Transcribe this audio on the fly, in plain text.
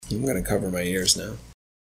I'm going to cover my ears now.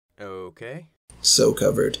 Okay. So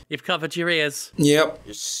covered. You've covered your ears. Yep.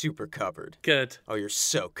 You're super covered. Good. Oh, you're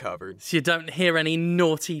so covered. So you don't hear any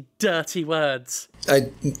naughty, dirty words.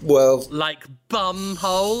 Well... Like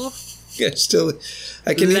bumhole? Yeah, still...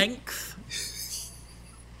 I can... Length?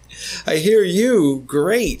 I hear you.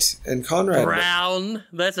 Great. And Conrad... Brown.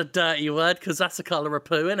 There's a dirty word, because that's the colour of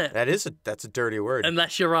poo, isn't it? That's a dirty word.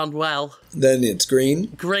 Unless you're unwell. Then it's green.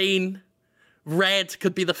 Green. Red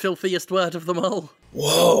could be the filthiest word of them all.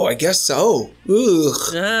 Whoa, I guess so.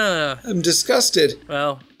 Ugh. Yeah. I'm disgusted.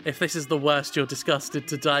 Well, if this is the worst you're disgusted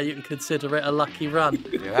today, you can consider it a lucky run.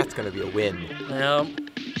 Yeah, that's going to be a win. Yeah.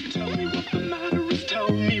 Tell me what the matter is, tell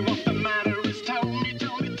me what the matter is, tell me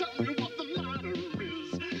what the matter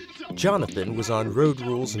is. Jonathan was on Road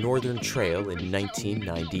Rule's Northern Trail in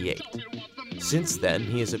 1998. Since then,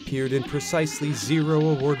 he has appeared in precisely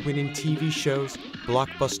 0 award-winning TV shows,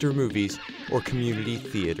 blockbuster movies, or community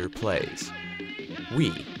theater plays.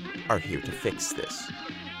 We are here to fix this.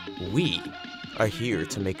 We are here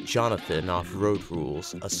to make Jonathan off Road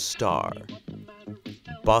Rules a star.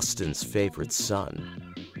 Boston's favorite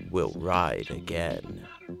son will ride again.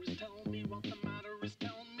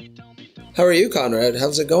 How are you, Conrad?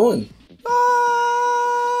 How's it going?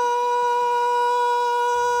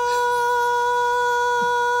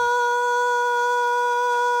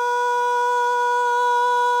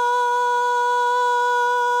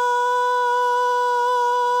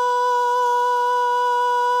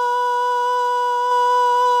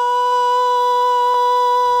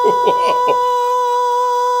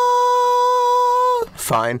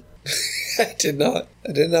 Fine. I did not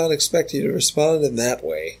expect you to respond in that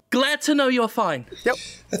way. Glad to know you're fine. Yep.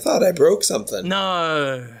 I thought I broke something.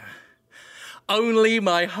 No. Only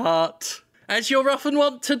my heart, as you're often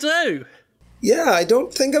wont to do. Yeah, I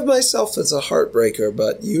don't think of myself as a heartbreaker,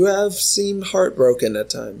 but you have seemed heartbroken at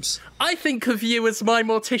times. I think of you as my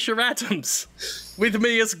Morticia Adams, with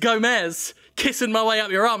me as Gomez, kissing my way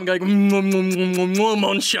up your arm and going,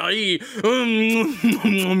 mon chéri,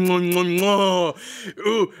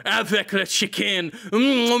 avec le chicken,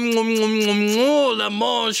 la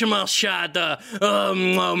mange machada,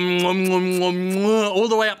 all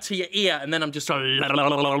the way up to your ear, and then I'm just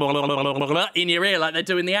in your ear like they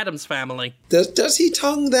do in the Addams Family. Does he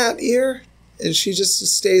tongue that ear? And she just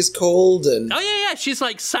stays cold and... Oh, yeah. She's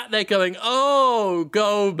like sat there going, oh,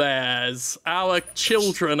 Gomez, our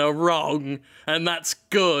children are wrong, and that's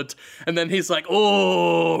good. And then he's like,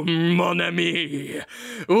 oh, mon ami.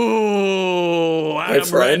 Oh, I'm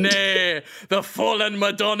René, the fallen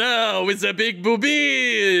Madonna with the big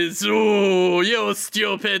boobies. Oh, you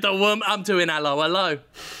stupid woman. I'm doing hello.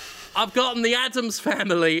 I've gotten the Addams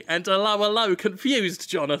Family and hello confused,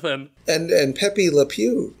 Jonathan. And Pepe Le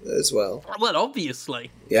Pew as well. Well, obviously.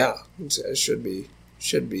 Yeah, it should be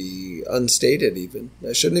unstated even.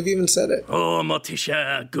 I shouldn't have even said it. Oh,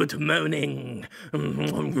 Morticia, good morning.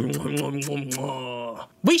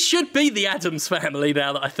 We should be the Addams Family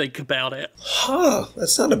now that I think about it. Huh,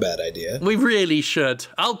 that's not a bad idea. We really should.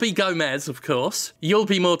 I'll be Gomez, of course. You'll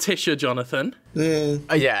be Morticia, Jonathan. Yeah,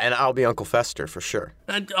 and I'll be Uncle Fester for sure.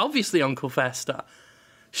 And obviously Uncle Fester.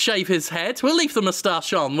 Shave his head. We'll leave the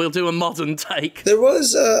moustache on. We'll do a modern take. There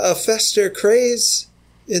was a Fester craze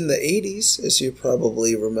in the 80s, as you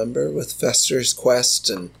probably remember, with Fester's Quest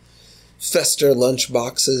and Fester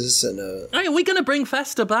lunchboxes and Hey, are we going to bring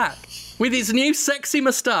Fester back? With his new sexy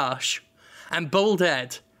moustache and bald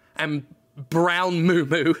head and brown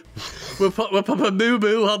moo-moo. We'll put a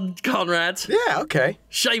moo-moo on Conrad. Yeah, okay.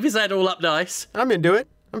 Shave his head all up nice. I'm into it.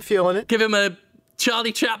 I'm feeling it. Give him a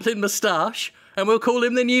Charlie Chaplin moustache, and we'll call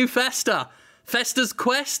him the new Fester. Fester's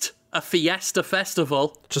Quest, a fiesta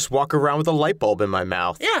festival. Just walk around with a light bulb in my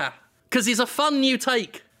mouth. Yeah, because he's a fun new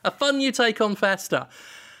take on Fester.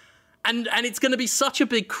 And it's going to be such a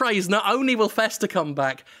big craze. Not only will Fester come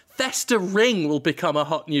back, Fester Ring will become a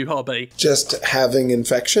hot new hobby. just having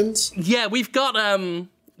infections. Yeah, we've got,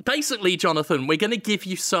 basically, Jonathan, we're going to give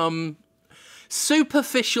you some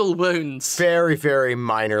superficial wounds. Very, very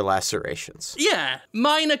minor lacerations. Yeah,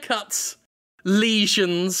 minor cuts,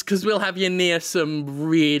 lesions, because we'll have you near some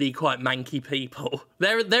really quite manky people.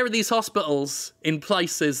 There are these hospitals in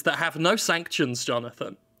places that have no sanctions,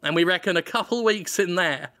 Jonathan. And we reckon a couple weeks in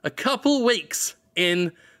there, a couple weeks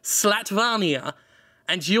in Slatvania,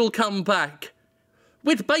 and you'll come back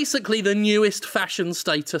with basically the newest fashion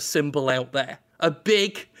status symbol out there. A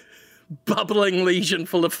big, bubbling lesion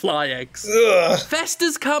full of fly eggs. Ugh.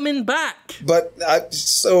 Fester's coming back. But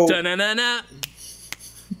Da-na-na-na.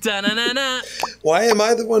 Da-na-na-na. why am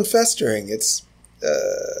I the one festering? It's,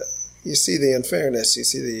 you see the unfairness, you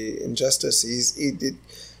see the injustice.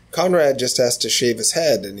 Conrad just has to shave his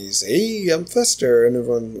head, and he's, hey, I'm Fester, and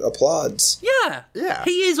everyone applauds. Yeah. Yeah.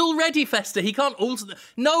 He is already Fester. He can't alter...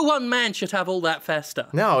 No one man should have all that Fester.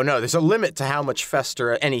 No, there's a limit to how much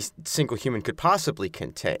Fester any single human could possibly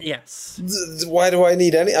contain. Yes. Why do I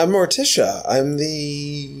need any? I'm Morticia. I'm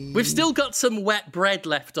the... We've still got some wet bread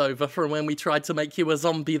left over from when we tried to make you a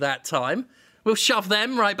zombie that time. We'll shove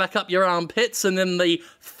them right back up your armpits and in the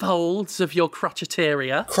folds of your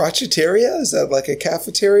crotcheteria. Crotcheteria? Is that like a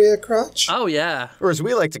cafeteria crotch? Oh, yeah. Or as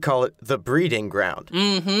we like to call it, the breeding ground.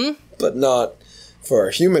 But not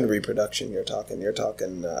for human reproduction, you're talking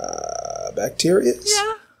bacteria?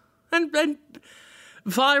 Yeah. And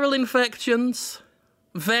viral infections,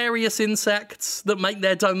 various insects that make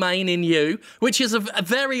their domain in you, which is a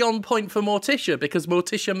very on point for Morticia, because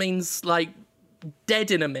Morticia means, like, dead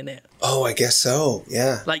in a minute. Oh, I guess so,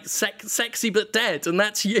 yeah. Like, sexy but dead, and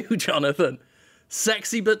that's you, Jonathan.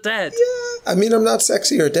 Sexy but dead. I mean, I'm not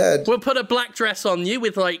sexy or dead. We'll put a black dress on you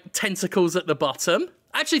with, like, tentacles at the bottom.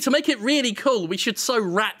 Actually, to make it really cool, we should sew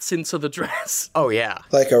rats into the dress. Oh, yeah.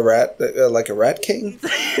 Like a rat king?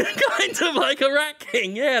 Kind of like a rat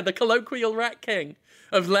king, yeah, the colloquial rat king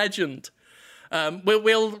of legend.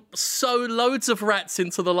 We'll sew loads of rats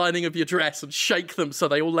into the lining of your dress and shake them so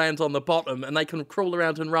they all land on the bottom and they can crawl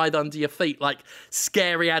around and writhe under your feet like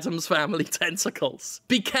scary Addams Family tentacles.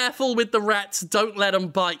 Be careful with the rats, don't let them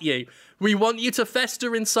bite you. We want you to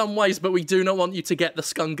fester in some ways, but we do not want you to get the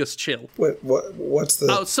skungus chill. What's the...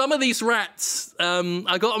 Oh, some of these rats,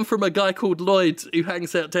 I got them from a guy called Lloyd who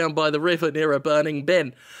hangs out down by the river near a burning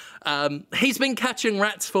bin. He's been catching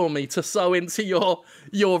rats for me to sew into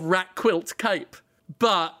your rat quilt cape.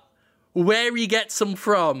 But where he gets them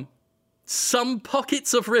from, some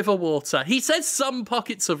pockets of river water. He says some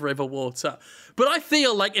pockets of river water. But I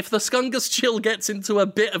feel like if the skungus chill gets into a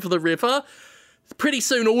bit of the river, pretty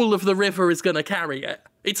soon all of the river is going to carry it.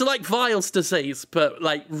 It's like Weil's disease, but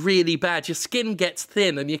like really bad. Your skin gets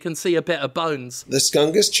thin and you can see a bit of bones. The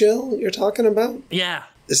skungus chill you're talking about? Yeah.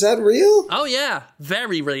 Is that real? Oh yeah,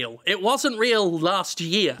 very real. It wasn't real last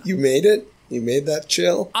year. You made it? You made that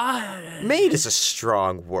chill? Made is a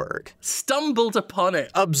strong word. Stumbled upon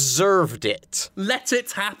it. Observed it. Let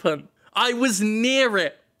it happen. I was near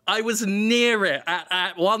it. I was near it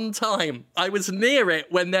at one time. I was near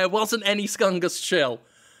it when there wasn't any skungus chill.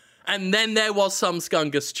 And then there was some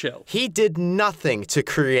skungus chill. He did nothing to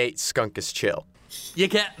create skungus chill. You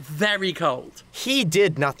get very cold. He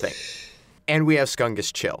did nothing. And we have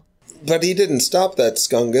skungus chill. But he didn't stop that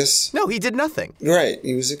skungus. No, he did nothing. Right.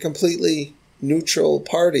 He was a completely neutral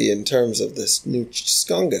party in terms of this new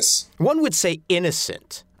skungus. One would say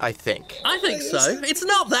innocent, I think. I think so. It's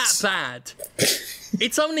not that bad.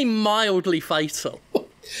 It's only mildly fatal.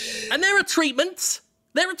 And there are treatments.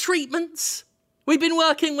 We've been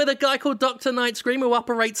working with a guy called Dr. Nightscream who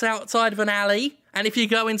operates outside of an alley. And if you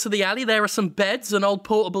go into the alley, there are some beds and old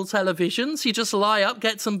portable televisions. You just lie up,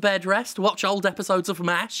 get some bed rest, watch old episodes of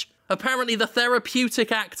MASH. Apparently the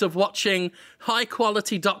therapeutic act of watching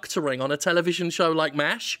high-quality doctoring on a television show like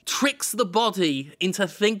MASH tricks the body into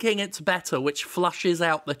thinking it's better, which flushes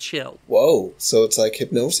out the chill. Whoa, so it's like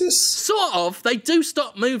hypnosis? Sort of. They do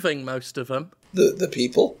stop moving, most of them. The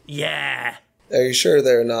people? Yeah. Are you sure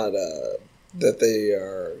they're not, that they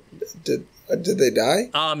are... Did they die?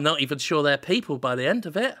 I'm not even sure they're people by the end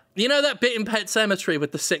of it. You know that bit in Pet Sematary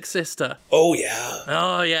with the sick sister? Oh, yeah.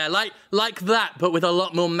 Oh, yeah, like that, but with a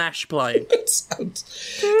lot more MASH playing. It sounds...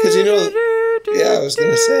 Because, you know... Yeah, I was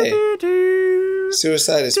going to say.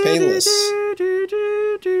 Suicide is painless.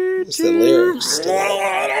 It's the lyrics.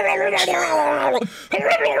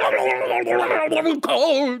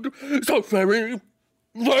 Cold. So very,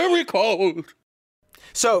 very cold.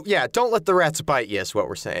 So, yeah, don't let the rats bite you, is what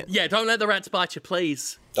we're saying. Yeah, don't let the rats bite you,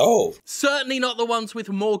 please. Oh. Certainly not the ones with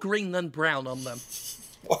more green than brown on them.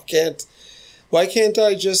 Why can't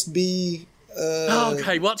I just be...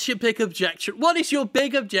 Okay, what's your big objection? What is your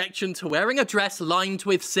big objection to wearing a dress lined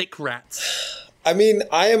with sick rats? I mean,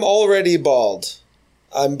 I am already bald.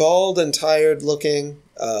 I'm bald and tired looking.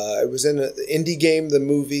 I was in an Indie Game, the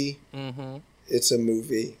movie. Mm-hmm. It's a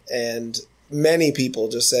movie. And many people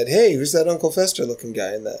just said, hey, who's that Uncle Fester looking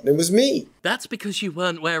guy in that? And it was me. That's because you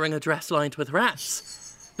weren't wearing a dress lined with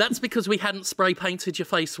rats. That's because we hadn't spray painted your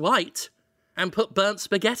face white and put burnt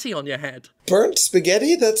spaghetti on your head. Burnt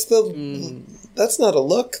spaghetti? That's not a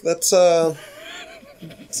look. It's a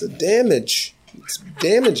damage. It's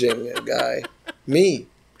damaging a guy. Me.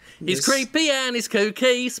 He's creepy and he's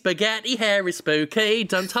kooky. Spaghetti hair is spooky.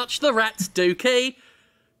 Don't touch the rats, Dookie.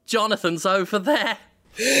 Jonathan's over there.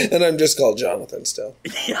 And I'm just called Jonathan still.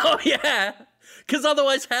 Oh, yeah. Because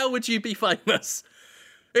otherwise, how would you be famous?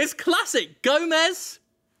 It's classic. Gomez,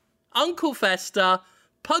 Uncle Fester,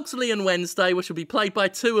 Pugsley and Wednesday, which will be played by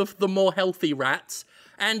two of the more healthy rats,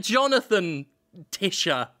 and Jonathan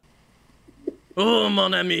Tisher. Oh,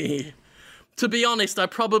 mon ami. To be honest, I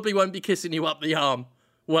probably won't be kissing you up the arm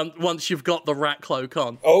once you've got the rat cloak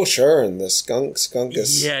on. Oh, sure, and the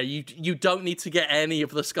skunkus. Yeah, you don't need to get any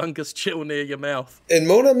of the skunkus chill near your mouth. And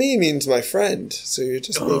mon ami means my friend, so you're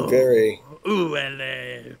just being very... Ooh,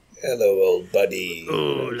 hello. Hello, old buddy.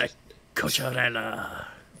 Ooh, like Coachella.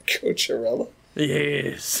 Coachella?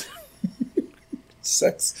 Yes.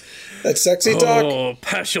 Sex. That's sexy talk. Oh,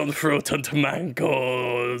 passion fruit and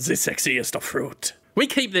mango, the sexiest of fruit. We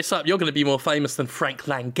keep this up, you're going to be more famous than Frank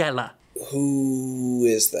Langella. Who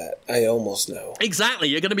is that? I almost know. Exactly,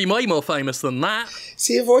 you're going to be way more famous than that. Is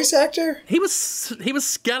he a voice actor? He was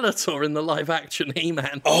Skeletor in the live-action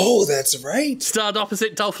He-Man. Oh, that's right. Starred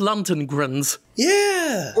opposite Dolph Lundgren's.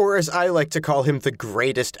 Yeah. Or as I like to call him, the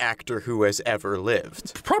greatest actor who has ever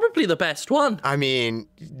lived. Probably the best one. I mean,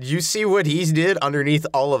 you see what he did underneath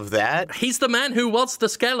all of that? He's the man who was the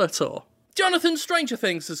Skeletor. Jonathan, Stranger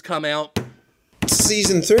Things has come out.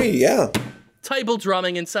 Season 3, yeah. Table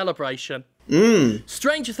drumming in celebration.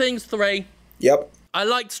 Stranger Things 3. Yep. I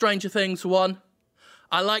liked Stranger Things 1.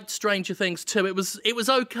 I liked Stranger Things 2. It was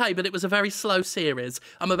okay, but it was a very slow series.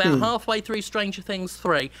 I'm about halfway through Stranger Things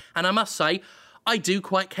 3, and I must say, I do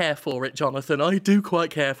quite care for it, Jonathan. I do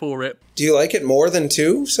quite care for it. Do you like it more than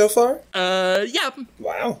 2 so far? Yeah.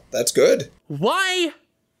 Wow, that's good. Why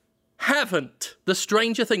haven't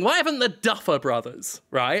the Duffer Brothers,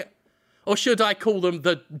 right? Or should I call them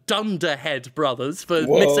the Dunderhead Brothers for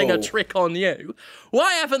Whoa. missing a trick on you?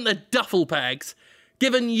 Why haven't the Duffelbags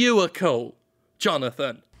given you a call,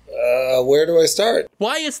 Jonathan? Where do I start?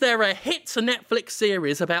 Why is there a hit Netflix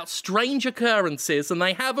series about strange occurrences and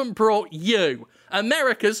they haven't brought you,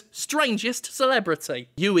 America's strangest celebrity?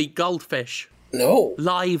 You eat goldfish. No.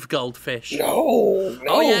 Live goldfish. No.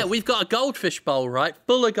 Oh yeah, we've got a goldfish bowl, right?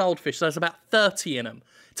 Full of goldfish. There's about 30 in them.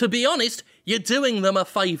 To be honest, you're doing them a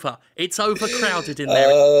favour. It's overcrowded in there.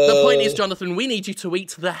 The point is, Jonathan, we need you to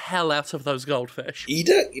eat the hell out of those goldfish. Eat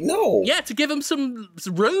it? No. Yeah, to give them some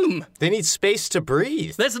room. They need space to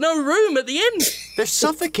breathe. There's no room at the end. They're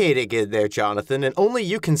suffocating in there, Jonathan, and only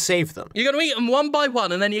you can save them. You're going to eat them one by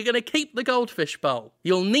one, and then you're going to keep the goldfish bowl.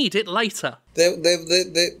 You'll need it later.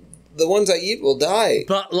 The ones I eat will die.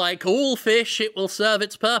 But like all fish, it will serve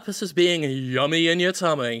its purpose as being yummy in your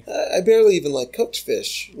tummy. I barely even like cooked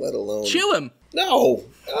fish, let alone... Chew them. No.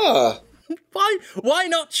 Why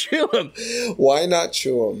not chew them? Why not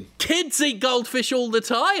chew them? Kids eat goldfish all the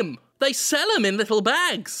time. They sell them in little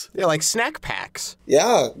bags. They're like snack packs.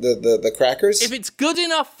 Yeah, the crackers. If it's good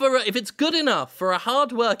enough for a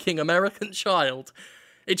hard-working American child,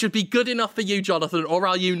 it should be good enough for you, Jonathan, or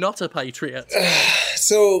are you not a patriot?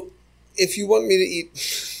 So, if you want me to eat...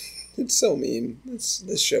 It's so mean.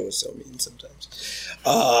 This show is so mean sometimes.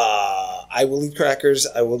 I will eat crackers.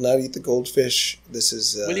 I will not eat the goldfish. This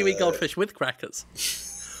is... Will you eat goldfish with crackers?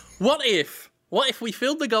 What if we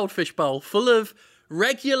filled the goldfish bowl full of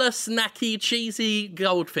regular, snacky, cheesy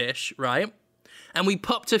goldfish, right? And we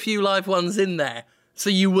popped a few live ones in there so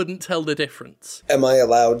you wouldn't tell the difference. Am I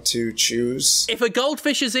allowed to choose? If a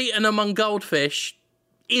goldfish is eaten among goldfish,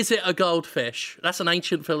 is it a goldfish? That's an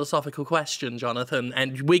ancient philosophical question, Jonathan,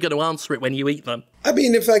 and we're going to answer it when you eat them. I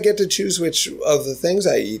mean, if I get to choose which of the things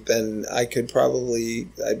I eat, then I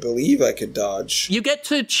believe I could dodge. You get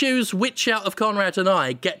to choose which out of Conrad and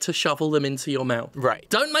I get to shovel them into your mouth. Right.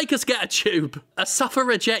 Don't make us get a tube. A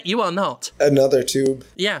suffragette you are not. Another tube.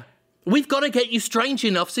 Yeah. We've got to get you strange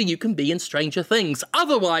enough so you can be in Stranger Things.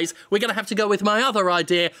 Otherwise, we're going to have to go with my other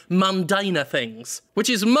idea, Mundaner Things, which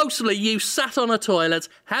is mostly you sat on a toilet,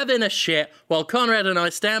 having a shit, while Conrad and I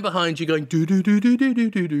stand behind you going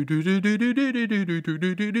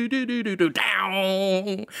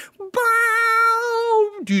down,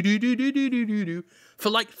 for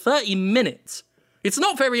like 30 minutes. It's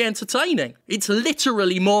not very entertaining. It's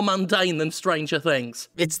literally more mundane than Stranger Things.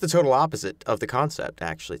 It's the total opposite of the concept,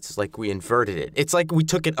 actually. It's like we inverted it. It's like we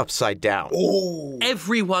took it upside down. Ooh.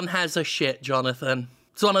 Everyone has a shit, Jonathan.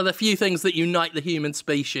 It's one of the few things that unite the human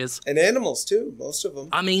species. And animals, too. Most of them.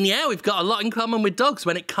 I mean, yeah, we've got a lot in common with dogs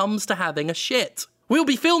when it comes to having a shit. We'll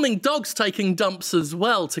be filming dogs taking dumps as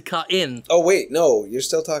well to cut in. Oh, wait, no. You're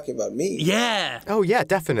still talking about me. Yeah. Oh, yeah,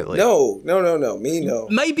 definitely. No. Me, no.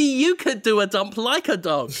 Maybe you could do a dump like a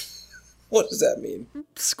dog. What does that mean?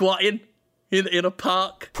 Squatting in a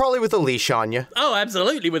park. Probably with a leash on you. Oh,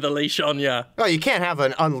 absolutely with a leash on you. Oh, you can't have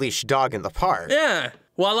an unleashed dog in the park. Yeah.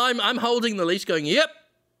 While I'm holding the leash going, yep.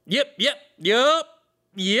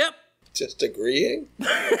 Just agreeing?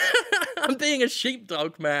 I'm being a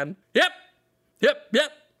sheepdog, man. Yep.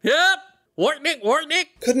 Yep. Wartnick.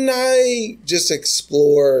 Couldn't I just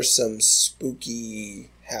explore some spooky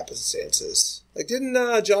happenstances? Like, didn't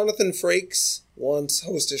Jonathan Frakes once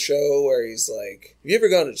host a show where he's like, have you ever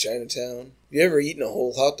gone to Chinatown? Have you ever eaten a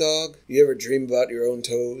whole hot dog? You ever dream about your own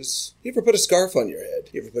toes? You ever put a scarf on your head?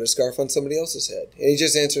 You ever put a scarf on somebody else's head? And he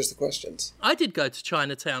just answers the questions. I did go to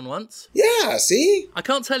Chinatown once. Yeah, see? I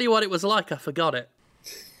can't tell you what it was like. I forgot it.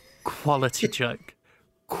 Quality joke.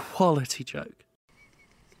 Quality joke.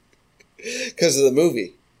 Because of the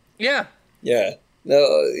movie. Yeah. Yeah. No,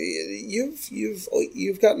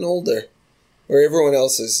 you've gotten older. Where everyone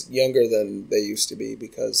else is younger than they used to be,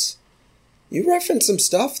 because you reference some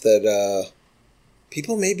stuff that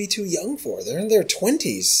people may be too young for. They're in their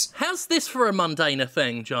 20s. How's this for a mundane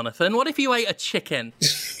thing, Jonathan? What if you ate a chicken?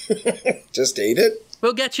 Just ate it?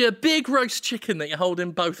 We'll get you a big roast chicken that you hold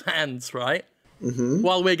in both hands, right? Mm-hmm.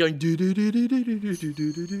 While we're going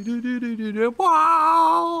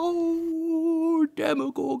wow,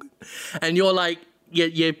 Demogorgon, and you're like,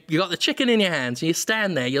 you got the chicken in your hands, and you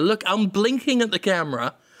stand there, you look unblinking at the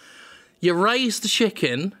camera, you raise the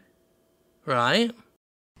chicken, right?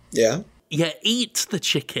 Yeah. You eat the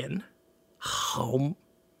chicken,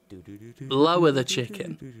 lower the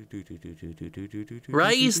chicken,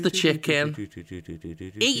 raise the chicken,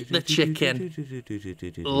 eat the chicken,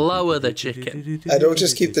 lower the chicken. I don't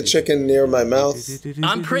just keep the chicken near my mouth.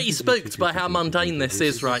 I'm pretty spooked by how mundane this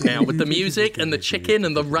is right now, with the music and the chicken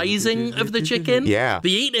and the raising of the chicken. Yeah.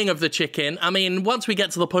 The eating of the chicken. I mean, once we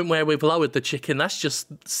get to the point where we've lowered the chicken, that's just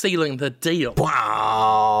sealing the deal.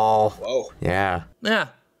 Wow. Whoa. Yeah. Yeah.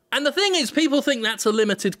 And the thing is, people think that's a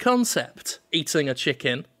limited concept, eating a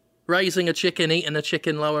chicken. Raising a chicken, eating a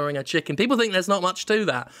chicken, lowering a chicken. People think there's not much to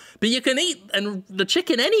that. But you can eat the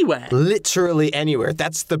chicken anywhere. Literally anywhere.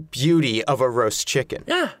 That's the beauty of a roast chicken.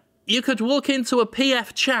 Yeah. You could walk into a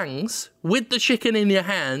P.F. Chang's with the chicken in your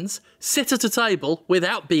hands, sit at a table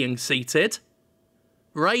without being seated,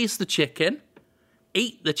 raise the chicken,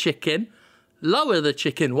 eat the chicken, lower the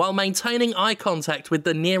chicken while maintaining eye contact with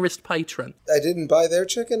the nearest patron. I didn't buy their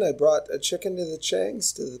chicken. I brought a chicken to the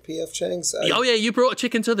Chang's, to the P.F. Chang's. Oh yeah, you brought a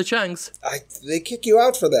chicken to the Chang's. They kick you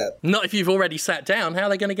out for that. Not if you've already sat down. How are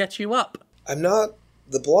they going to get you up? I'm not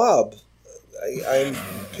the Blob. I'm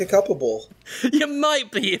pick-upable. You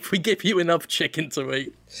might be if we give you enough chicken to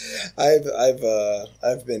eat. I've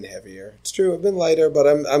been heavier. It's true. I've been lighter, but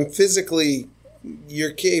I'm physically.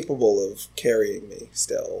 You're capable of carrying me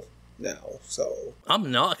still now. So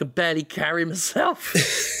I'm not. I can barely carry myself.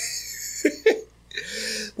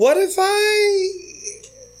 What if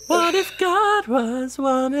God was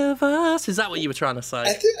one of us? Is that what you were trying to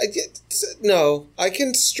say? No, I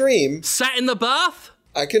can stream. Sat in the bath?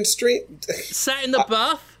 I can stream. Sat in the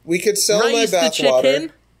bath? We could sell my Raise the bathwater.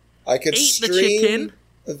 chicken? I could Eat stream the chicken?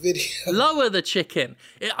 a video. Lower the chicken.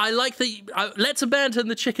 I like that. Let's abandon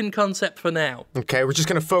the chicken concept for now. Okay, we're just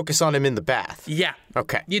going to focus on him in the bath. Yeah.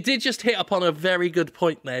 Okay. You did just hit upon a very good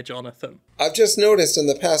point there, Jonathan. I've just noticed in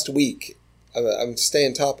the past week, I'm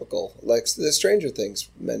staying topical, like the Stranger Things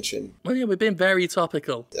mention. Well, yeah, we've been very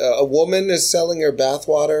topical. A woman is selling her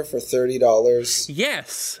bathwater for $30.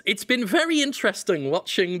 Yes, it's been very interesting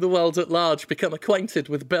watching the world at large become acquainted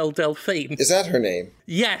with Belle Delphine. Is that her name?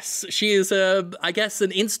 Yes, she is, I guess,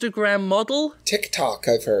 an Instagram model. TikTok,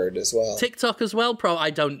 I've heard, as well. TikTok as well? I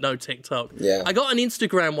don't know TikTok. Yeah. I got an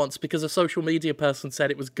Instagram once because a social media person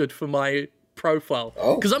said it was good for my profile.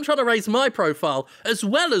 Oh. Because I'm trying to raise my profile as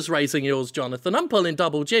well as raising yours, Jonathan. I'm pulling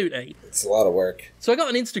double duty. It's a lot of work. So I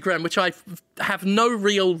got an Instagram which I have no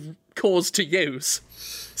real cause to use.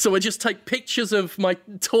 So I just take pictures of my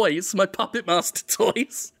toys, my Puppet Master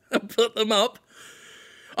toys, and put them up.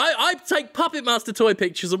 I take Puppet Master toy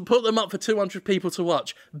pictures and put them up for 200 people to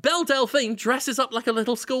watch. Belle Delphine dresses up like a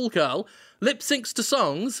little schoolgirl, lip syncs to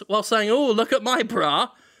songs while saying, "Oh, look at my bra."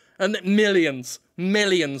 And millions,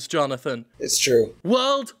 Jonathan. It's true.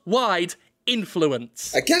 Worldwide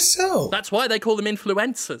influence. I guess so. That's why they call them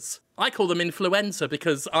influencers. I call them influencer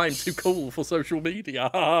because I'm too cool for social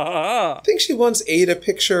media. I think she once ate a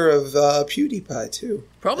picture of PewDiePie, too.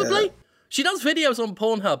 Probably. Yeah. She does videos on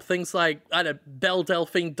Pornhub, things like, I don't know, Belle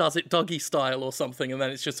Delphine does it doggy style or something, and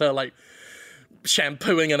then it's just her, like,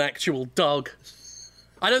 shampooing an actual dog.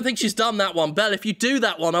 I don't think she's done that one. Belle, if you do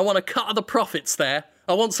that one, I want a cut of the profits there.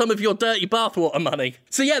 I want some of your dirty bathwater money.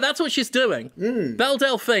 So yeah, that's what she's doing. Belle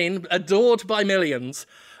Delphine, adored by millions,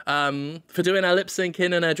 for doing her lip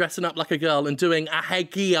syncing and her dressing up like a girl and doing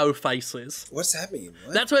ahegio faces. What's that mean?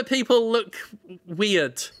 What? That's where people look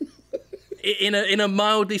weird in a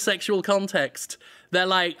mildly sexual context. They're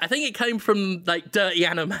like, I think it came from like Dirty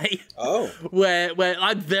Anime. Oh. Where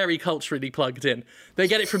I'm very culturally plugged in. They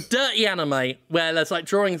get it from Dirty Anime, where there's like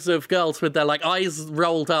drawings of girls with their like eyes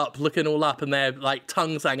rolled up, looking all up, and their like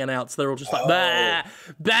tongues hanging out. So they're all just like, bah,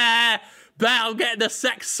 bah, bah, I'm getting the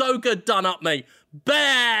sex so good done up me.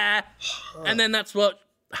 Bah. And then that's what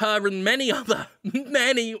her and many other,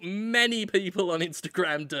 many people on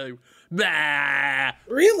Instagram do. Bah.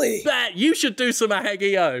 Really? Bah. You should do some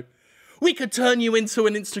Ahegio. We could turn you into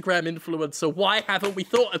an Instagram influencer. Why haven't we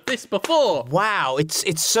thought of this before? Wow,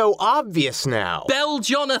 it's so obvious now. Belle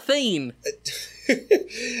Jonathan.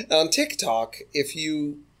 On TikTok, if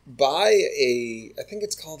you buy I think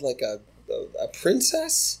it's called like a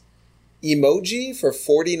princess emoji for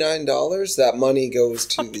 $49, that money goes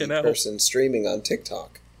to the Fucking hell. person streaming on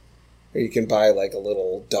TikTok. Or you can buy like a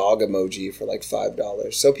little dog emoji for like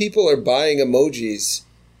 $5. So people are buying emojis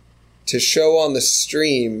to show on the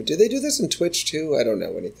stream. Do they do this in Twitch too? I don't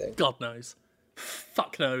know anything. God knows.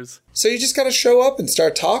 Fuck knows. So you just gotta show up and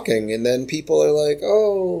start talking, and then people are like,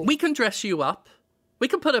 oh, We can dress you up. We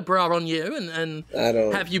can put a bra on you and I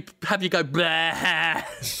don't... have you go blah,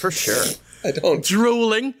 For sure. I don't...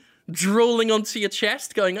 drooling onto your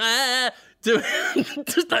chest, going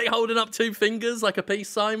just like holding up two fingers like a peace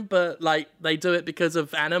sign, but like they do it because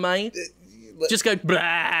of anime. Just go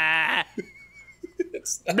blah.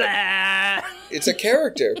 Blah. It's a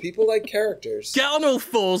character. People like characters. Get on all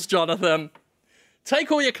fours, Jonathan.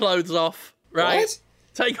 Take all your clothes off, right? What?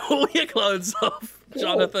 Take all your clothes off,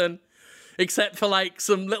 Jonathan. Except for like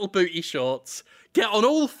some little booty shorts. Get on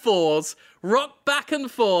all fours, rock back and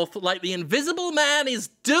forth like the Invisible Man is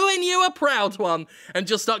doing you a proud one, and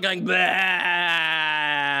just start going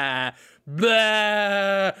blah,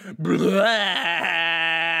 blah,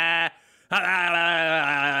 blah,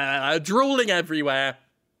 drooling everywhere.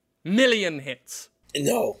 Million hits.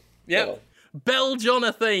 No. Yep. No. Belle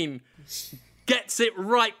Jonathan gets it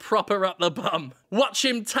right proper up the bum. Watch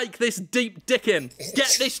him take this deep dick in.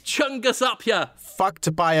 Get this chungus up ya.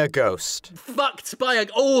 Fucked by a ghost. Fucked by a...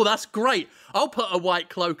 Oh, that's great. I'll put a white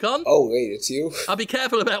cloak on. Oh, wait, it's you? I'll be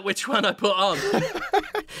careful about which one I put on.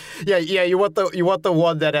 Yeah, you want the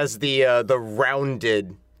one that has the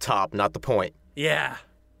rounded top, not the point. Yeah.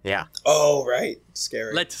 Yeah. Oh, right.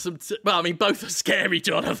 Scary. Well, I mean, both are scary,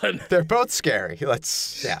 Jonathan. They're both scary.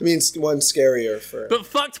 Yeah. I mean, one's scarier for... But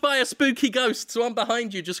fucked by a spooky ghost, so I'm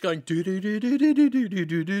behind you just going...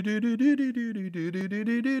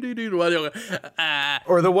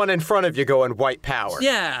 Or the one in front of you going white power.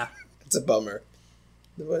 Yeah. It's a bummer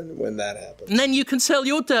when that happens. And then you can sell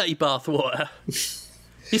your dirty bathwater.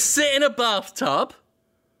 You sit in a bathtub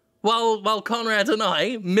while Conrad and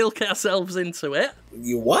I milk ourselves into it.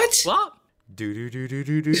 You what? What?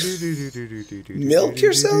 Milk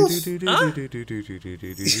yourself?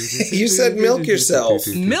 You said milk yourself.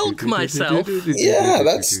 Milk myself? Yeah,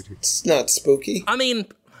 that's not spooky. I mean,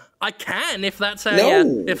 I can if that's how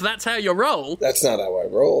No. if that's how you roll. That's not how I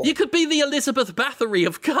roll. You could be the Elizabeth Bathory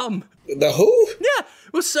of cum. The who? Yeah,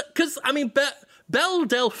 because I mean, Belle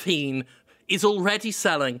Delphine is already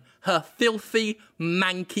selling her filthy,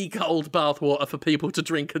 manky cold bathwater for people to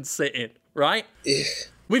drink and sit in, right?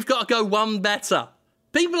 We've got to go one better.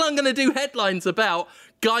 People aren't going to do headlines about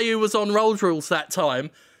guy who was on Road Rules that time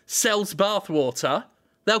sells bathwater.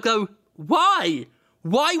 They'll go, why?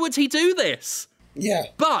 Why would he do this? Yeah.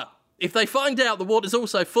 But if they find out the water's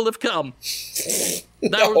also full of cum,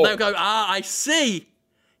 No. they'll go, I see.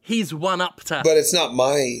 He's one-upped her. But it's not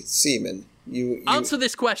my semen. You Answer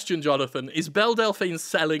this question, Jonathan. Is Belle Delphine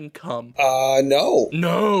selling cum? no.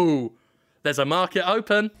 No. There's a market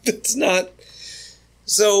open. It's not.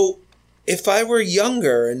 So, if I were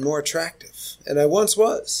younger and more attractive, and I once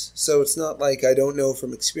was, so it's not like I don't know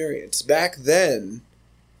from experience. Back then,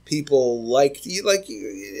 people liked you.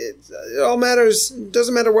 It all matters. It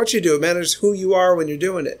doesn't matter what you do. It matters who you are when you're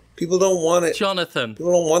doing it. People don't want it. Jonathan.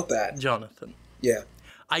 People don't want that. Jonathan. Yeah.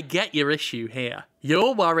 I get your issue here.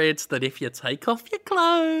 You're worried that if you take off your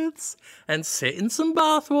clothes and sit in some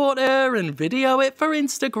bathwater and video it for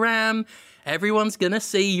Instagram, everyone's gonna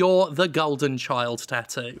see you're the Golden Child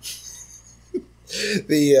tattoo.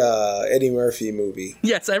 The Eddie Murphy movie.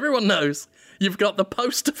 Yes, everyone knows. You've got the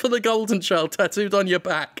poster for the Golden Child tattooed on your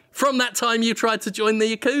back. From that time you tried to join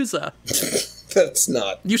the Yakuza. That's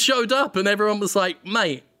not. You showed up and everyone was like,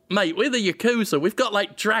 mate, we're the Yakuza. We've got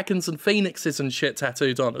like dragons and phoenixes and shit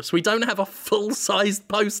tattooed on us. We don't have a full-sized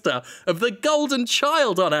poster of the Golden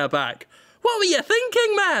Child on our back. What were you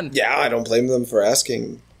thinking, man? Yeah, I don't blame them for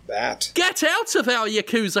asking that. Get out of our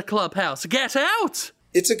Yakuza clubhouse. Get out!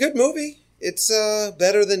 It's a good movie. It's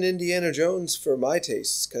better than Indiana Jones for my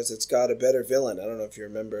tastes because it's got a better villain. I don't know if you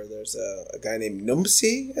remember. There's a guy named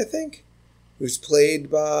Numpsy, I think, who's played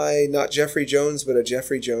by not Jeffrey Jones, but a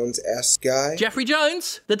Jeffrey Jones-esque guy. Jeffrey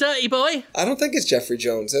Jones, the dirty boy. I don't think it's Jeffrey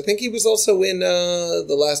Jones. I think he was also in The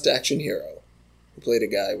Last Action Hero. He played a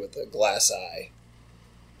guy with a glass eye.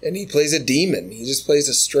 And he plays a demon. He just plays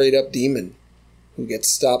a straight-up demon who gets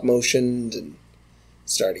stop-motioned and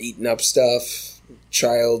start eating up stuff.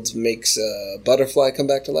 Child makes a butterfly come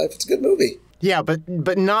back to life. It's a good movie. Yeah,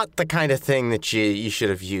 but not the kind of thing that you should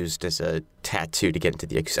have used as a tattoo to get into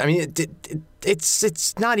the... I mean,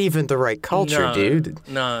 it's not even the right culture, dude.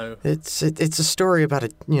 No. It's a story about a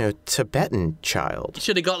Tibetan child. You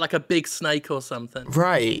should have got like a big snake or something.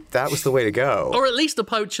 Right, that was the way to go. Or at least a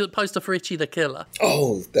poster for Ichi the Killer.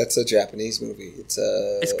 Oh, that's a Japanese movie.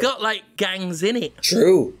 It's got like gangs in it.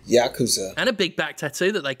 True. Yakuza. And a big back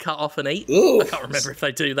tattoo that they cut off and eat. Ooh. I can't remember if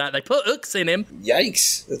they do that. They put hooks in him.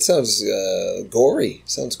 Yikes. That sounds gory.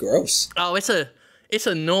 Sounds gross. Oh, it's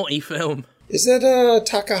a naughty film. Is that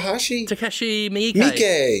Takahashi? Takeshi Miike.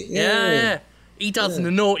 Miike. Yeah. He does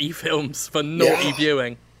naughty films for naughty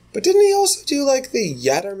viewing. But didn't he also do like the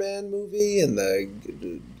Yatterman movie and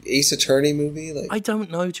the Ace Attorney movie? Like, I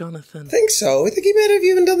don't know, Jonathan. I think so. I think he might have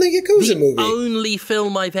even done the Yakuza The movie. only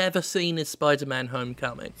film I've ever seen is Spider-Man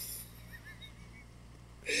Homecoming.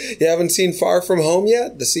 You haven't seen Far From Home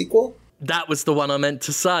yet? The sequel? That was the one I meant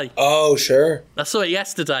to say. Oh, sure. I saw it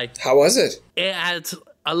yesterday. How was it? It had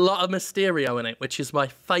a lot of Mysterio in it, which is my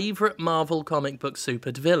favourite Marvel comic book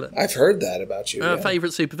supervillain. I've heard that about you. Yeah.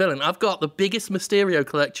 Favourite supervillain. I've got the biggest Mysterio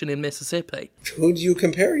collection in Mississippi. Who do you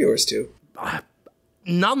compare yours to?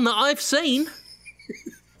 None that I've seen.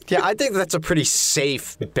 Yeah, I think that's a pretty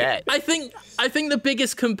safe bet. I think the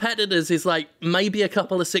biggest competitors is like maybe a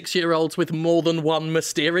couple of 6-year-olds with more than one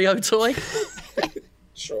Mysterio toy.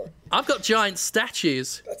 Sure. I've got giant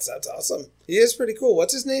statues. That sounds awesome. He is pretty cool.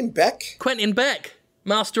 What's his name? Beck? Quentin Beck,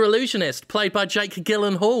 Master Illusionist, played by Jake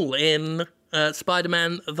Gyllenhaal in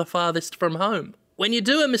Spider-Man The Farthest From Home. When you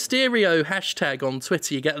do a Mysterio hashtag on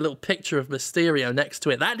Twitter, you get a little picture of Mysterio next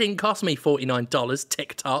to it. That didn't cost me $49,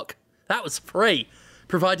 TikTok. That was free.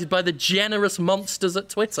 Provided by the generous monsters at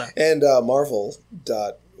Twitter. And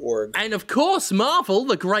Marvel.org. And of course, Marvel,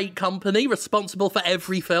 the great company responsible for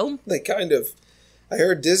every film. They kind of... I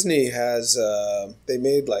heard Disney has... they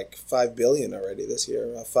made like $5 billion already this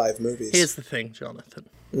year. 5 movies. Here's the thing, Jonathan.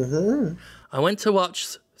 I went to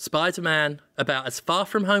watch Spider-Man about as far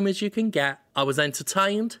from home as you can get. I was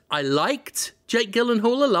entertained. I liked Jake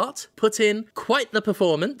Gyllenhaal a lot. Put in quite the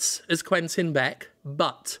performance as Quentin Beck.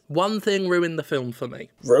 But one thing ruined the film for me.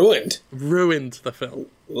 Ruined? Ruined the film.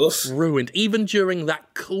 Oof. Ruined. Even during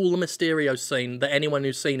that cool Mysterio scene that anyone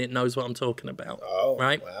who's seen it knows what I'm talking about. Oh,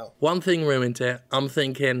 right? Wow. One thing ruined it. I'm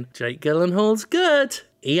thinking, Jake Gyllenhaal's good.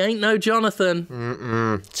 He ain't no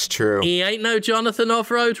Jonathan. It's true. He ain't no Jonathan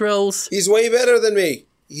off-road rules. He's way better than me.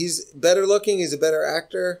 He's better looking. He's a better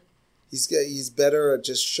actor. He's better at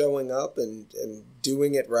just showing up and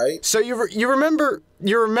doing it right. So you remember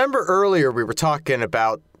earlier we were talking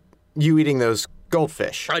about you eating those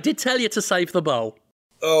goldfish. I did tell you to save the bowl.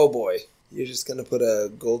 Oh boy. You're just going to put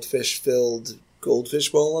a goldfish-filled goldfish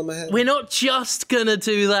bowl on my head? We're not just gonna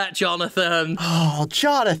do that, Jonathan. Oh,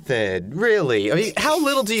 Jonathan, really? I mean, how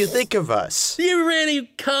little do you think of us? Do you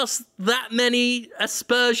really cast that many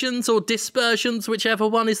aspersions or dispersions, whichever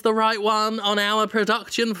one is the right one, on our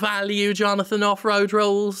production value, Jonathan Off-Road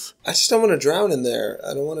Rules? I just don't want to drown in there.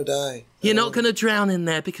 I don't want to die. You're not going to drown in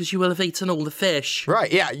there because you will have eaten all the fish.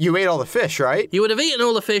 Right, yeah, you ate all the fish, right? You would have eaten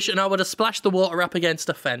all the fish and I would have splashed the water up against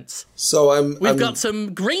a fence. So We've got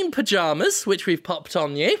some green pyjamas, which we've popped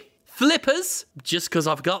on you. Flippers, just because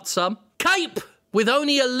I've got some. Cape, with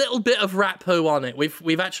only a little bit of rat poo on it.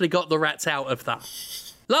 We've actually got the rats out of that.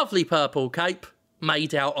 Lovely purple cape,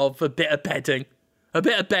 made out of a bit of bedding. A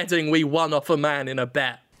bit of bedding we won off a man in a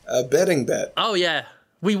bet. A betting bet. Oh, yeah.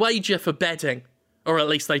 We wager for bedding. Or at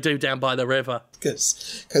least they do down by the river.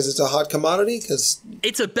 Because it's a hot commodity? Because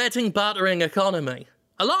it's a bedding bartering economy.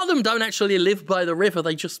 A lot of them don't actually live by the river,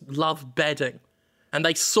 they just love bedding. And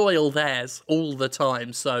they soil theirs all the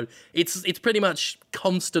time, so it's pretty much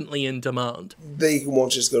constantly in demand. They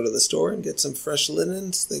won't just go to the store and get some fresh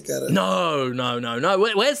linens? They gotta... No.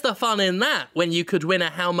 Where's the fun in that when you could win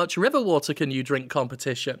a how much river water can you drink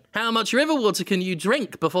competition? How much river water can you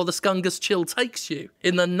drink before the Skungus chill takes you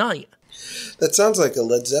in the night? That sounds like a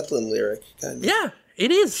Led Zeppelin lyric, kind of. Yeah,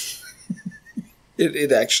 it is.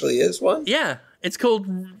 It actually is one? Yeah, it's called,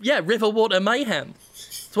 River Water Mayhem.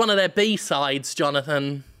 It's one of their B-sides,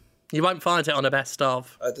 Jonathan. You won't find it on a best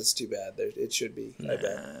of. That's too bad. It should be. I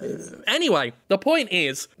bet. Maybe. Anyway, the point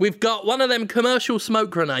is, we've got one of them commercial smoke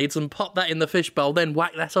grenades and pop that in the fishbowl, then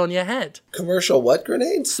whack that on your head. Commercial what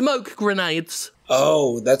grenades? Smoke grenades.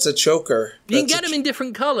 Oh, that's a choker. You can get them in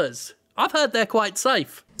different colours. I've heard they're quite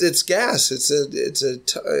safe. It's gas. It's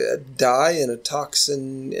a dye and a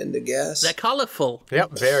toxin and a gas. They're colourful.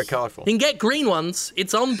 Yep, very colorful. You can get green ones.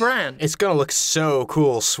 It's on brand. It's gonna look so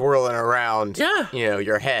cool swirling around, Yeah.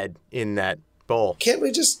 your head in that bowl. Can't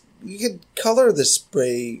we just... You could color the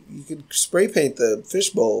spray. You could spray paint the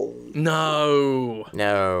fishbowl. No.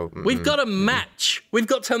 No. We've got to match. We've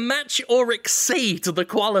got to match or exceed the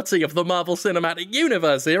quality of the Marvel Cinematic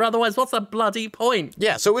Universe here. Otherwise, what's the bloody point?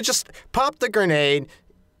 Yeah, so we just pop the grenade,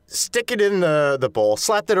 stick it in the bowl,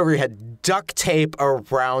 slap that over your head, duct tape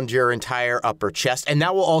around your entire upper chest, and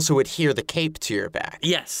that will also adhere the cape to your back.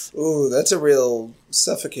 Yes. Ooh, that's a real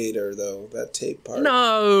suffocator, though, that tape part.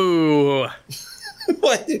 No.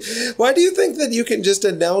 Why do you think that you can just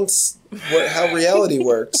announce how reality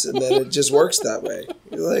works and then it just works that way?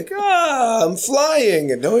 You're like, I'm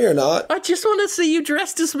flying. And no, you're not. I just want to see you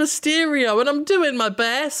dressed as Mysterio, and I'm doing my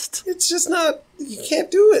best. It's just not, you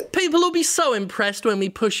can't do it. People will be so impressed when we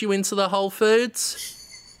push you into the Whole Foods.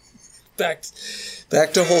 Back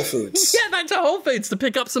to Whole Foods. Yeah, back to Whole Foods to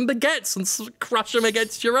pick up some baguettes and crush them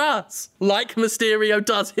against your ass. Like Mysterio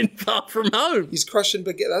does in Far From Home. He's crushing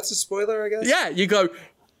baguette. That's a spoiler, I guess? Yeah, you go,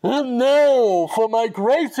 and now for my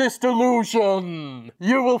greatest illusion.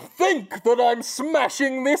 You will think that I'm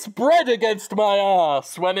smashing this bread against my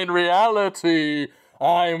ass, when in reality,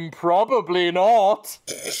 I'm probably not.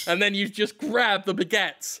 And then you just grab the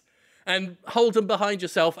baguettes and hold them behind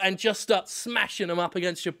yourself and just start smashing them up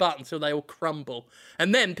against your butt until they all crumble.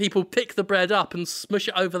 And then people pick the bread up and smush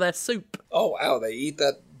it over their soup. Oh, wow, they eat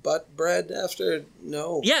that butt bread after?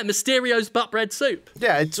 No. Yeah, Mysterio's butt bread soup.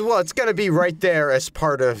 Yeah, it's gonna be right there as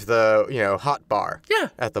part of the hot bar. Yeah.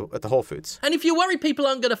 At the Whole Foods. And if you worry people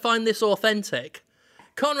aren't going to find this authentic,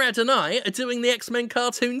 Conrad and I are doing the X-Men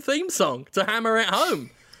cartoon theme song to hammer it home.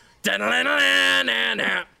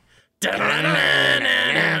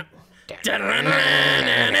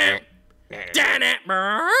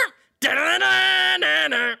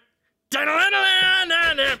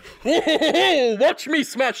 Watch me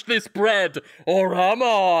smash this bread, or am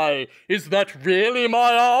I? Is that really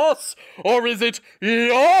my ass, or is it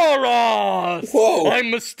your ass? Whoa. I'm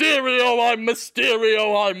Mysterio, I'm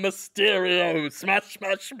Mysterio, I'm Mysterio. Smash,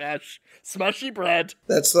 smash, smash. Smashy bread.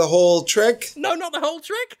 That's the whole trick? No, not the whole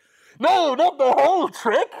trick. No, not the whole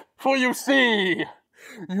trick. For you see,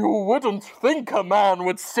 you wouldn't think a man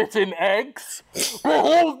would sit in eggs.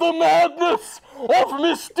 Behold the madness of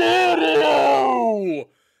Mysterio!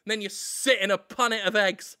 Then you sit in a punnet of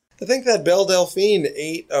eggs. I think that Belle Delphine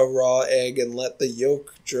ate a raw egg and let the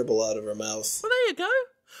yolk dribble out of her mouth. Well, there you go.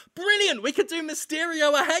 Brilliant! We could do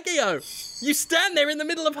Mysterio a Hagio. You stand there in the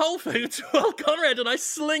middle of Whole Foods while Conrad and I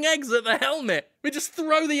sling eggs at the helmet. We just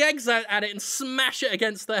throw the eggs out at it and smash it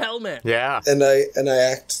against the helmet. Yeah. And I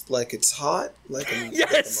act like it's hot, like I'm,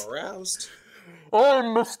 Yes! like I'm aroused. I'm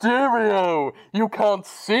Mysterio. You can't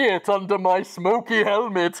see it under my smoky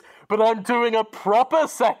helmet, but I'm doing a proper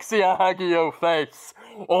sexy Hagio face.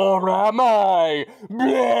 Or am I?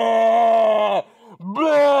 Blah!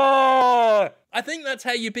 Blah! I think that's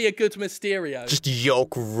how you be a good Mysterio. Just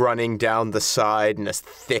yolk running down the side in a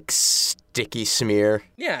thick, sticky smear.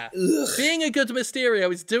 Yeah. Being a good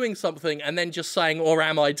Mysterio is doing something and then just saying, or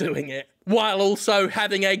am I doing it? While also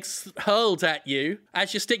having eggs hurled at you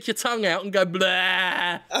as you stick your tongue out and go, blah.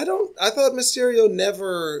 I thought Mysterio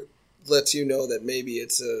never lets you know that maybe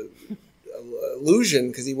it's a illusion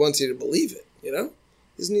because he wants you to believe it, you know?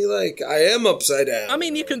 Isn't he like, I am upside down? I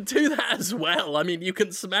mean, you can do that as well. I mean, you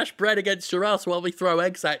can smash bread against your ass while we throw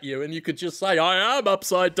eggs at you, and you could just say, I am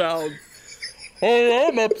upside down. I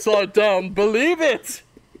am upside down. Believe it.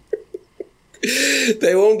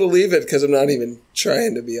 They won't believe it because I'm not even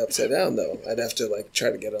trying to be upside down, though. I'd have to, like,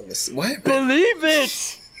 try to get on this. Why? Believe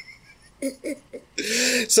it.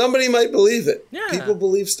 Somebody might believe it. Yeah. People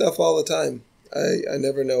believe stuff all the time. I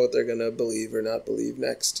never know what they're going to believe or not believe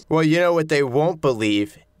next. Well, you know what they won't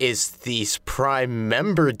believe is these Prime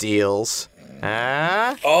member deals.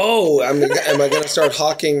 Huh? Oh, am I going to start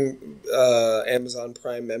hawking Amazon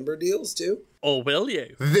Prime member deals, too? Or will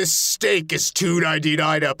you? This steak is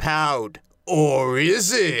 $2.99 a pound. Or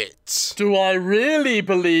is it? Do I really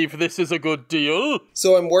believe this is a good deal?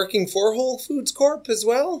 So I'm working for Whole Foods Corp as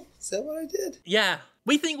well? Is that what I did? Yeah.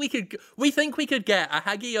 We think we could get a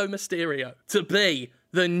Hagio Mysterio to be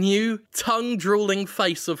the new tongue-drooling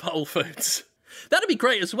face of Whole Foods. That'd be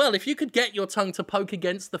great as well if you could get your tongue to poke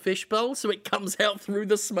against the fishbowl so it comes out through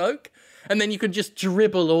the smoke, and then you could just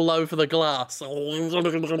dribble all over the glass. That's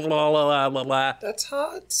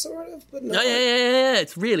hot, sort of, but Yeah, not. yeah,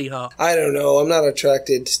 it's really hot. I don't know. I'm not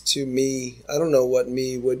attracted to me. I don't know what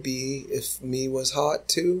me would be if me was hot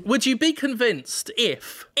too. Would you be convinced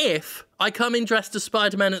if I come in dressed as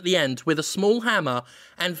Spider-Man at the end with a small hammer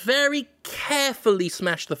and very carefully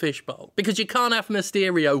smash the fishbowl? Because you can't have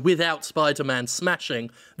Mysterio without Spider-Man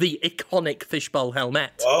smashing the iconic fishbowl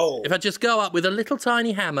helmet. Whoa. If I just go up with a little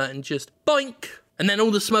tiny hammer and just boink, and then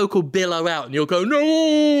all the smoke will billow out and you'll go,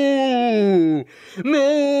 no,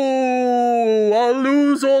 I'll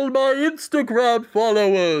lose all my Instagram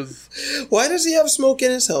followers. Why does he have smoke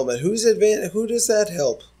in his helmet? Who does that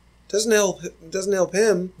help? Doesn't help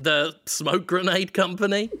him. The smoke grenade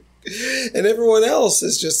company. And everyone else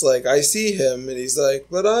is just like, I see him, and he's like,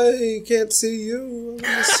 but I can't see you. I'm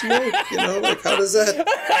in the smoke, like, how does that...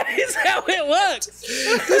 That is how it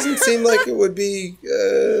works. Doesn't seem like it would be...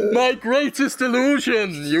 My greatest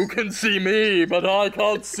illusion. You can see me, but I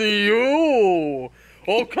can't see you.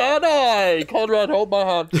 Or can I? Conrad, hold my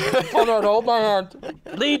hand. Conrad, hold my hand.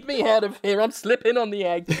 Lead me out of here. I'm slipping on the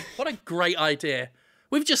egg. What a great idea.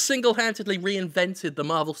 We've just single-handedly reinvented the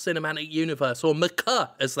Marvel Cinematic Universe, or MCU,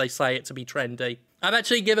 as they say it to be trendy. I've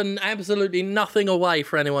actually given absolutely nothing away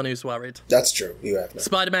for anyone who's worried. That's true. You have no.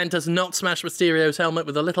 Spider-Man does not smash Mysterio's helmet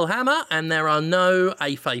with a little hammer, and there are no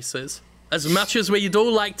A-faces. As much as we'd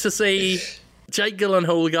all like to see Jake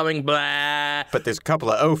Gyllenhaal going blah. But there's a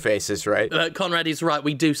couple of O-faces, right? Conrad is right,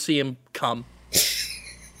 we do see him come.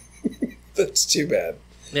 That's too bad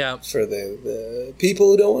Yeah. for the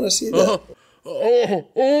people who don't want to see that.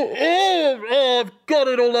 I've got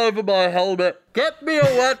it all over my helmet. Get me a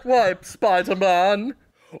wet wipe, Spider-Man.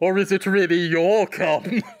 Or is it really your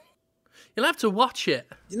cum? You'll have to watch it.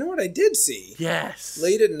 You know what I did see? Yes.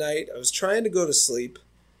 Late at night, I was trying to go to sleep,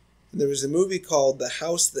 and there was a movie called The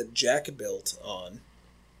House That Jack Built on.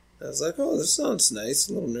 I was like, oh, this sounds nice.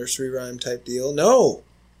 A little nursery rhyme type deal. No.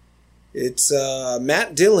 It's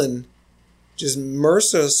Matt Dillon just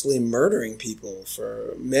mercilessly murdering people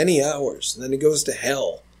for many hours. And then he goes to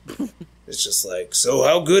hell. It's just like, so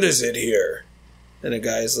how good is it here? And a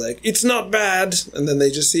guy's like, it's not bad. And then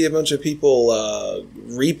they just see a bunch of people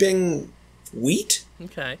reaping wheat.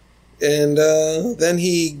 Okay. And then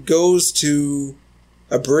he goes to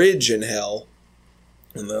a bridge in hell.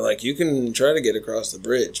 And they're like, you can try to get across the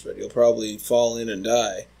bridge, but you'll probably fall in and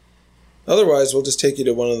die. Otherwise, we'll just take you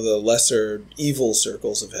to one of the lesser evil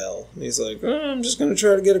circles of hell. And he's like, oh, I'm just going to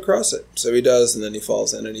try to get across it. So he does, and then he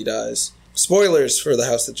falls in and he dies. Spoilers for The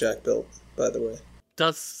House That Jack Built, by the way.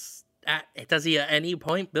 Does he at any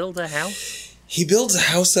point build a house? He builds a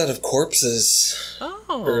house out of corpses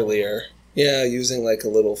Oh. earlier. Yeah, using like a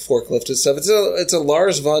little forklift and stuff. It's a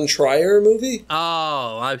Lars von Trier movie.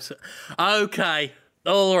 Oh, okay.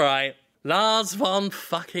 All right. Lars von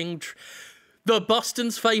fucking... the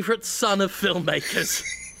Boston's favourite son of filmmakers.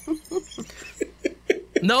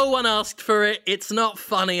 No one asked for it, it's not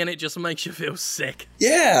funny, and it just makes you feel sick.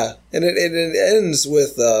 Yeah, and it ends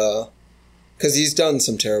with, because he's done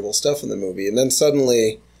some terrible stuff in the movie, and then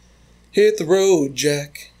suddenly, hit the road,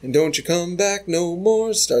 Jack, and don't you come back no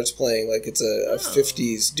more, starts playing like it's a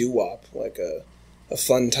 50s doo-wop, like a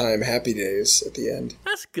fun time, happy days at the end.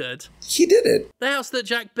 That's good. He did it. The House That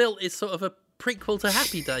Jack Built is sort of a prequel to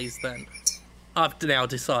Happy Days, then. I've now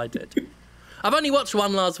decided. I've only watched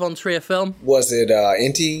one Lars von Trier film. Was it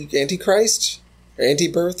Antichrist? Or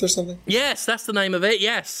Anti-Birth or something? Yes, that's the name of it,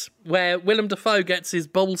 yes. Where Willem Dafoe gets his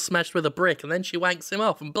balls smashed with a brick and then she wanks him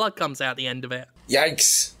off and blood comes out the end of it.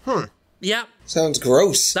 Yikes. Yeah, Sounds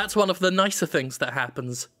gross. that's one of the nicer things that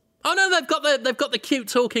happens. Oh no, they've got the cute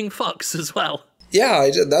talking fox as well. Yeah,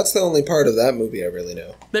 that's the only part of that movie I really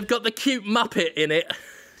know. They've got the cute Muppet in it.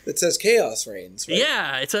 It says Chaos Reigns, right?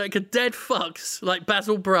 Yeah, it's like a dead fox, like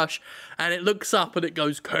Basil Brush, and it looks up and it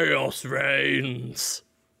goes, Chaos reigns.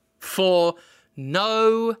 For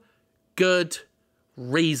no good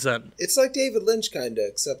reason. It's like David Lynch, kinda,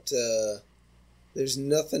 except there's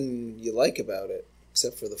nothing you like about it,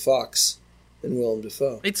 except for the fox and Willem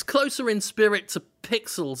Dafoe. It's closer in spirit to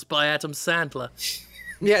Pixels by Adam Sandler.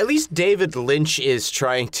 Yeah, at least David Lynch is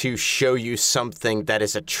trying to show you something that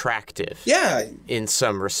is attractive. Yeah, In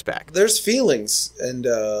some respect. there's feelings, and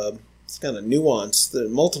it's kind of nuance, the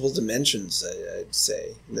multiple dimensions, I'd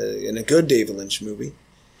say, in a good David Lynch movie.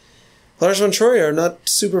 Lars von Trier, I'm not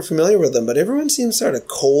super familiar with them, but everyone seems sort of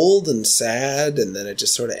cold and sad, and then it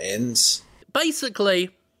just sort of ends.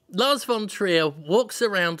 Basically, Lars von Trier walks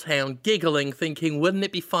around town giggling, thinking, wouldn't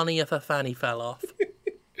it be funny if a fanny fell off?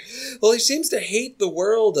 Well, he seems to hate the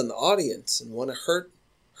world and the audience and want to hurt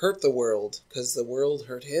the world because the world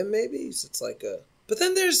hurt him, maybe? So it's like a... But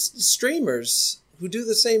then there's streamers who do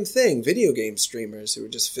the same thing, video game streamers who are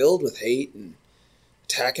just filled with hate and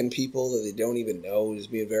attacking people that they don't even know,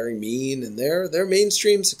 just being very mean, and they're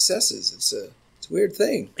mainstream successes. It's a weird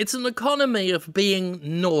thing. It's an economy of being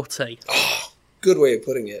naughty. Oh, good way of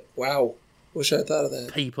putting it. Wow. Wish I thought of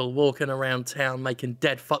that. People walking around town making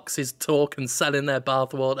dead foxes talk and selling their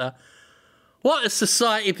bathwater. What has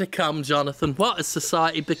society become, Jonathan? What has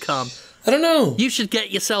society become? I don't know. You should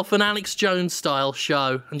get yourself an Alex Jones-style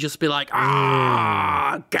show and just be like,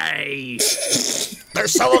 gay. They're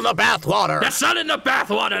selling the bathwater. They're selling the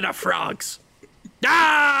bathwater to frogs.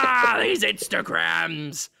 These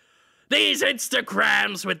Instagrams. These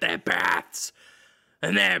Instagrams with their baths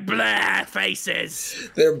and their blah faces.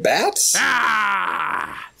 They're bats?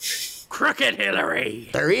 Crooked Hillary.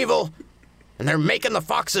 They're evil, and they're making the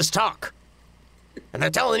foxes talk. And they're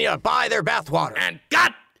telling you to buy their bathwater. And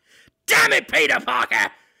God damn it, Peter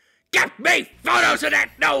Parker! Get me photos of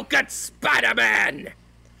that no-good Spider-Man!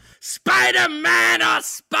 Spider-Man or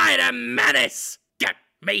Spider-Menace! Get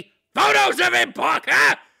me photos of him,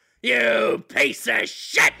 Parker! You piece of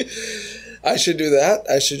shit! I should do that?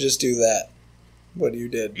 I should just do that. What you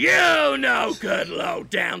did. You no good,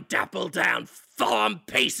 low-down, dapple-down, farm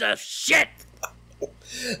piece of shit!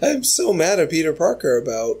 I'm so mad at Peter Parker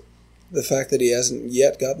about the fact that he hasn't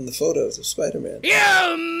yet gotten the photos of Spider-Man.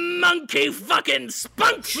 You monkey fucking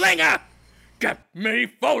spunk flinger! Get me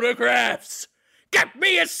photographs! Get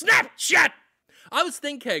me a Snapchat! I was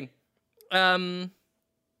thinking, Conrad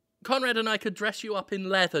and I could dress you up in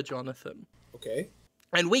leather, Jonathan. Okay.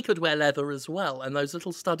 And we could wear leather as well, and those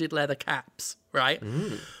little studded leather caps, right?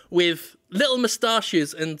 With little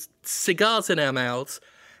moustaches and cigars in our mouths.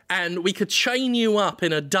 And we could chain you up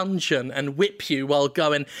in a dungeon and whip you while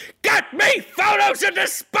going, get me photos of the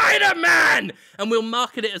Spider-Man! And we'll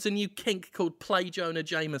market it as a new kink called Play Jonah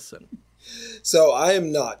Jameson. So I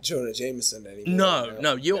am not Jonah Jameson anymore.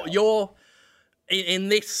 No, you're in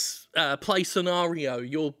this play scenario,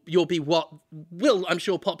 you'll be what will, I'm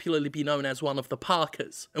sure, popularly be known as one of the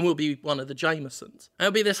Parkers, and we'll be one of the Jamesons. And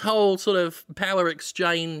it'll be this whole sort of power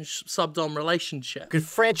exchange sub-dom relationship. Could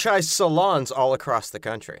franchise salons all across the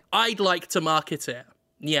country. I'd like to market it.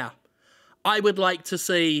 Yeah. I would like to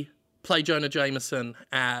see Play Jonah Jameson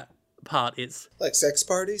at parties. Like sex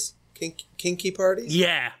parties? Kinky parties?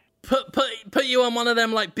 Yeah. Put you on one of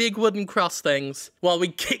them like big wooden cross things while we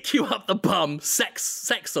kick you up the bum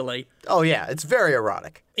sexily. Oh yeah, it's very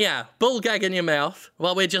erotic. Yeah, bull gag in your mouth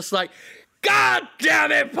while we're just like, God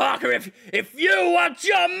damn it, Parker, if you want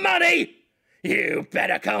your money, you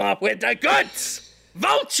better come up with the goods.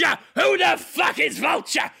 Vulture! Who the fuck is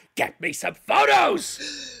Vulture? Get me some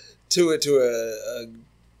photos! To a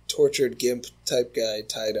tortured gimp type guy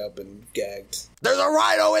tied up and gagged. There's a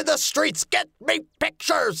rhino in the streets! Get me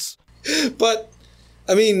pictures! But,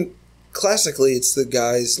 I mean, classically, it's the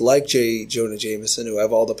guys like Jonah Jameson who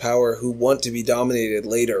have all the power, who want to be dominated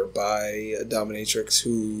later by a dominatrix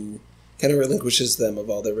who kind of relinquishes them of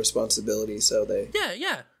all their responsibilities, so they...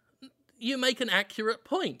 Yeah. You make an accurate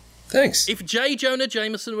point. Thanks. If J. Jonah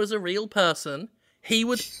Jameson was a real person, he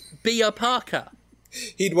would be a Parker.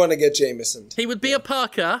 He'd want to get Jameson. He would be a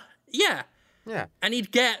Parker, yeah. Yeah. And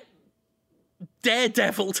he'd get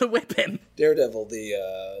Daredevil to whip him. Daredevil,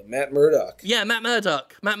 the Matt Murdock. Yeah, Matt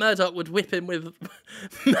Murdock. Matt Murdock would whip him with...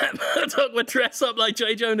 Matt Murdock would dress up like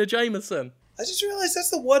J. Jonah Jameson. I just realized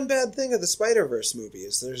that's the one bad thing of the Spider-Verse movie,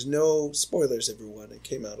 is there's no... Spoilers, everyone. It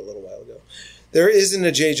came out a little while ago. There isn't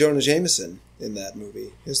a J. Jonah Jameson in that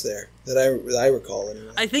movie, is there? That I recall,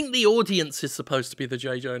 anyway. I think the audience is supposed to be the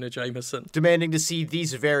J. Jonah Jameson. Demanding to see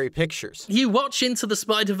these very pictures. You watch Into the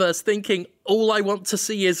Spider-Verse thinking, all I want to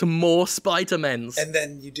see is more Spider-Mens. And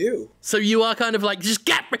then you do. So you are kind of like, just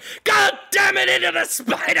get me, God damn it, Into the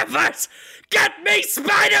Spider-Verse! Get me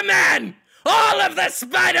Spider-Man! All of the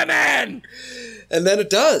Spider-Man! And then it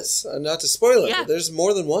does. Not to spoil it, Yeah. but there's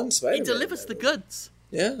more than one Spider-Man. He delivers the goods.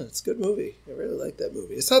 Yeah, it's a good movie. I really like that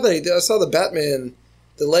movie. I saw the Batman,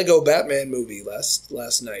 the Lego Batman movie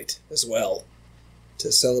last night as well,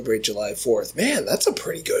 to celebrate July 4th. Man, that's a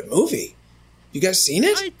pretty good movie. You guys seen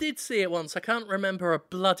it? I did see it once. I can't remember a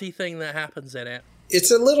bloody thing that happens in it.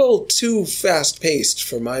 It's a little too fast-paced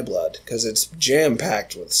for my blood, because it's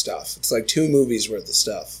jam-packed with stuff. It's like 2 movies worth of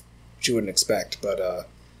stuff, which you wouldn't expect. But,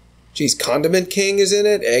 geez, Condiment King is in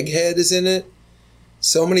it. Egghead is in it.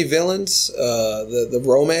 So many villains. The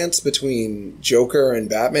romance between Joker and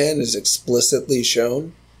Batman is explicitly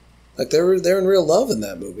shown. Like, they're in real love in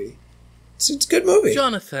that movie. It's a good movie.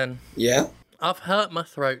 Jonathan, Yeah? I've hurt my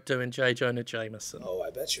throat doing J. Jonah Jameson. Oh,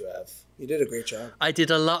 I bet you have. You did a great job. I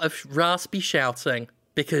did a lot of raspy shouting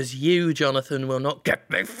because you, Jonathan, will not get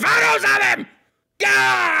me photos of him!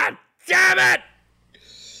 God damn it!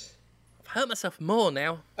 I've hurt myself more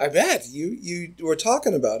now. I bet. You were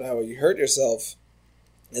talking about how you hurt yourself,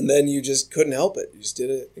 and then you just couldn't help it. You just did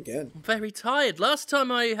it again. I'm very tired. Last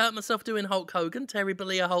time I hurt myself doing Hulk Hogan, Terry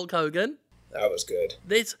Bollea Hulk Hogan. That was good.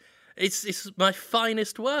 It's my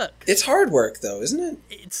finest work. It's hard work, though, isn't it?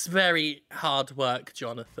 It's very hard work,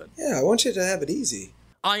 Jonathan. Yeah, I want you to have it easy.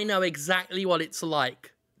 I know exactly what it's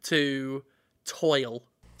like to toil.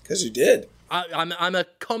 Because you did. I'm a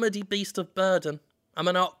comedy beast of burden. I'm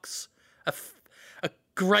an ox. A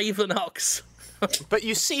graven ox. But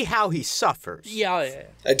you see how he suffers, Yeah.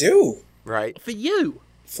 I do. right? For you.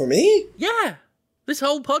 For me? Yeah. This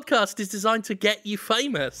whole podcast is designed to get you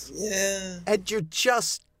famous. Yeah. And you're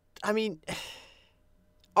just, I mean,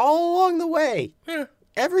 all along the way, Yeah.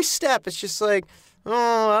 every step, it's just like,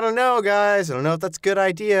 oh, I don't know, guys. I don't know if that's a good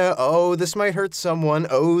idea. Oh, this might hurt someone.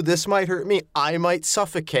 Oh, this might hurt me. I might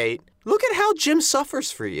suffocate. Look at how Jim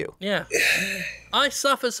suffers for you. Yeah. I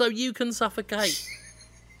suffer so you can suffocate.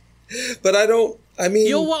 But I mean...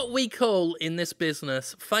 You're what we call in this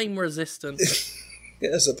business fame resistant.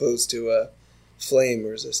 As opposed to flame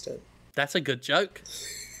resistant. That's a good joke.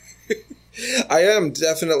 I am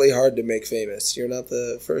definitely hard to make famous. You're not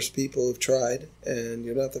the first people who've tried, and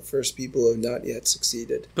you're not the first people who have not yet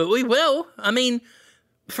succeeded. But we will. I mean,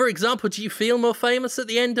 for example, do you feel more famous at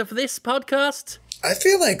the end of this podcast? I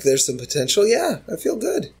feel like there's some potential, yeah. I feel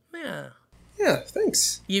good. Yeah. Yeah,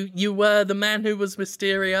 thanks, You were the man who was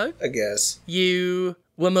Mysterio. I guess. You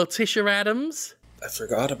were Morticia Adams. I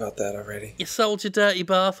forgot about that already. You sold your dirty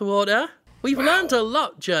bathwater. We've learned a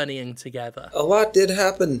lot journeying together. A lot did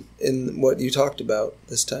happen in what you talked about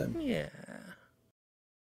this time. Yeah.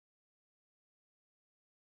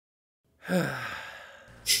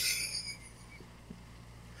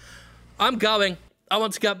 I'm going. I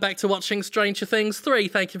want to get back to watching Stranger Things 3,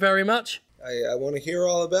 thank you very much. I want to hear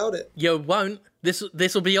all about it. You won't. This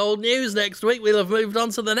will be old news next week. We'll have moved on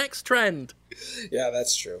to the next trend. Yeah,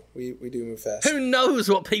 that's true. We do move fast. Who knows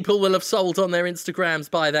what people will have sold on their Instagrams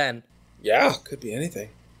by then? Yeah, could be anything.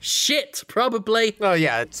 Shit, probably. Oh,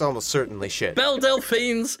 yeah, it's almost certainly shit. Belle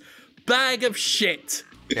Delphine's bag of shit.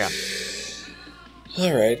 Yeah.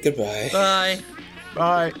 All right, goodbye. Bye.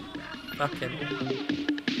 Bye. Fucking.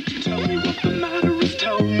 Tell me what the matter is.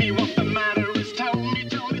 Tell me what the matter is. Tell me what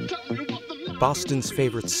the matter is. Boston's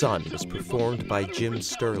Favorite Son was performed by Jim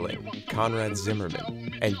Sterling, Conrad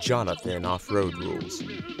Zimmerman, and Jonathan Off-Road Rules.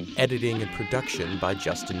 Editing and production by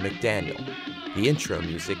Justin McDaniel. The intro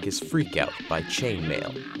music is Freak Out by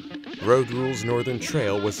Chainmail. Road Rules Northern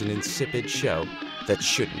Trail was an insipid show that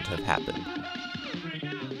shouldn't have happened.